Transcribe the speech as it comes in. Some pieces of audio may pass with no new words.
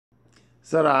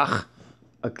Sirach,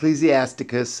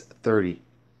 Ecclesiasticus 30.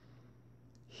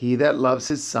 He that loves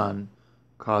his son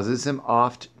causes him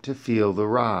oft to feel the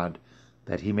rod,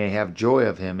 that he may have joy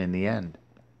of him in the end.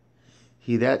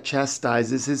 He that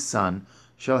chastises his son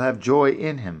shall have joy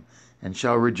in him, and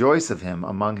shall rejoice of him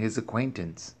among his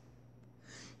acquaintance.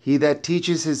 He that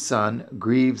teaches his son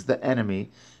grieves the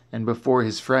enemy, and before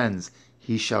his friends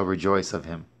he shall rejoice of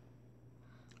him.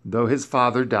 Though his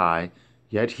father die,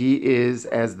 yet he is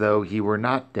as though he were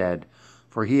not dead,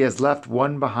 for he has left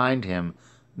one behind him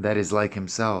that is like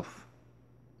himself.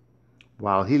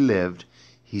 While he lived,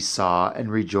 he saw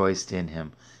and rejoiced in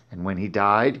him, and when he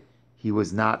died, he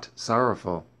was not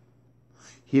sorrowful.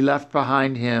 He left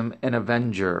behind him an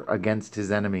avenger against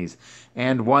his enemies,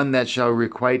 and one that shall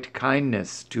requite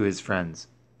kindness to his friends.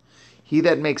 He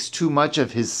that makes too much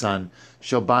of his son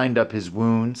shall bind up his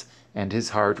wounds, and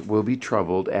his heart will be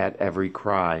troubled at every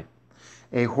cry.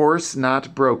 A horse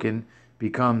not broken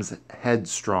becomes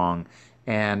headstrong,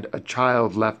 and a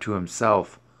child left to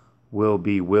himself will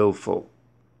be willful.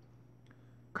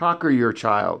 Conquer your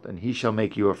child, and he shall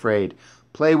make you afraid.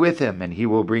 Play with him, and he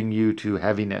will bring you to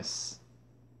heaviness.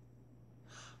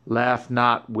 Laugh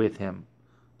not with him,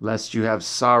 lest you have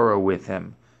sorrow with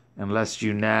him, and lest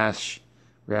you gnash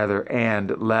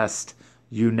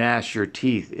your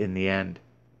teeth in the end.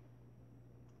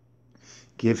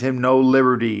 Give him no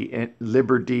liberty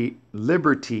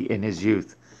in his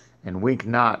youth, and wink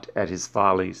not at his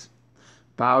follies.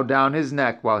 Bow down his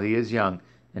neck while he is young,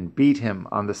 and beat him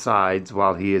on the sides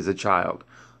while he is a child,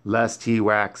 lest he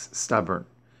wax stubborn,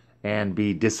 and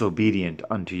be disobedient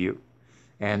unto you,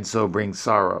 and so bring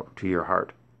sorrow to your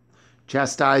heart.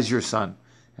 Chastise your son,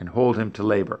 and hold him to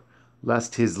labor,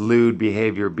 lest his lewd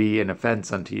behavior be an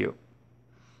offense unto you.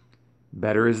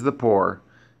 Better is the poor,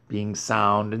 being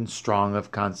sound and strong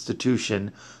of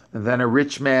constitution, than a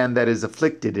rich man that is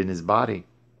afflicted in his body.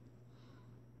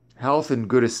 Health and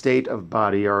good estate of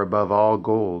body are above all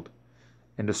gold,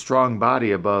 and a strong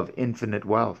body above infinite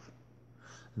wealth.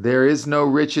 There is no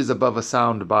riches above a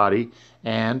sound body,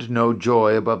 and no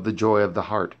joy above the joy of the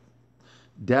heart.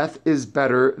 Death is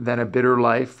better than a bitter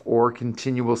life or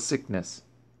continual sickness.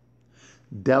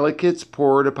 Delicates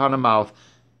poured upon a mouth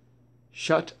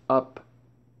shut up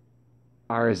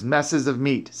are as messes of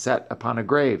meat set upon a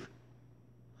grave.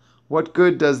 What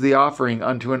good does the offering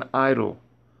unto an idol?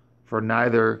 For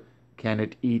neither can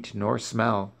it eat nor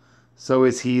smell. So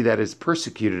is he that is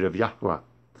persecuted of Yahweh.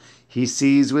 He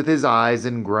sees with his eyes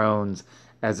and groans,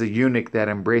 as a eunuch that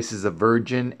embraces a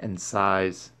virgin and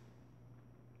sighs.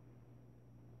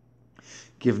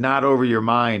 Give not over your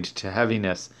mind to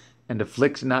heaviness, and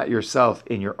afflict not yourself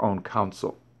in your own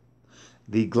counsel.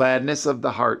 The gladness of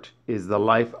the heart is the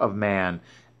life of man,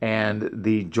 and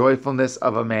the joyfulness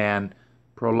of a man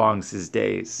prolongs his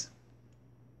days.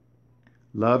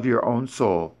 Love your own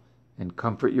soul, and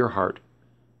comfort your heart.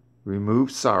 Remove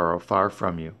sorrow far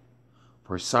from you,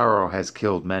 for sorrow has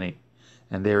killed many,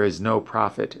 and there is no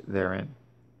profit therein.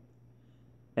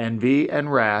 Envy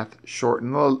and wrath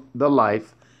shorten the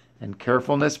life, and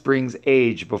carefulness brings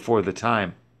age before the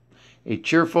time. A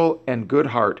cheerful and good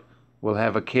heart will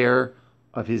have a care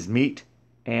of his meat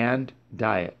and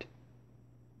diet.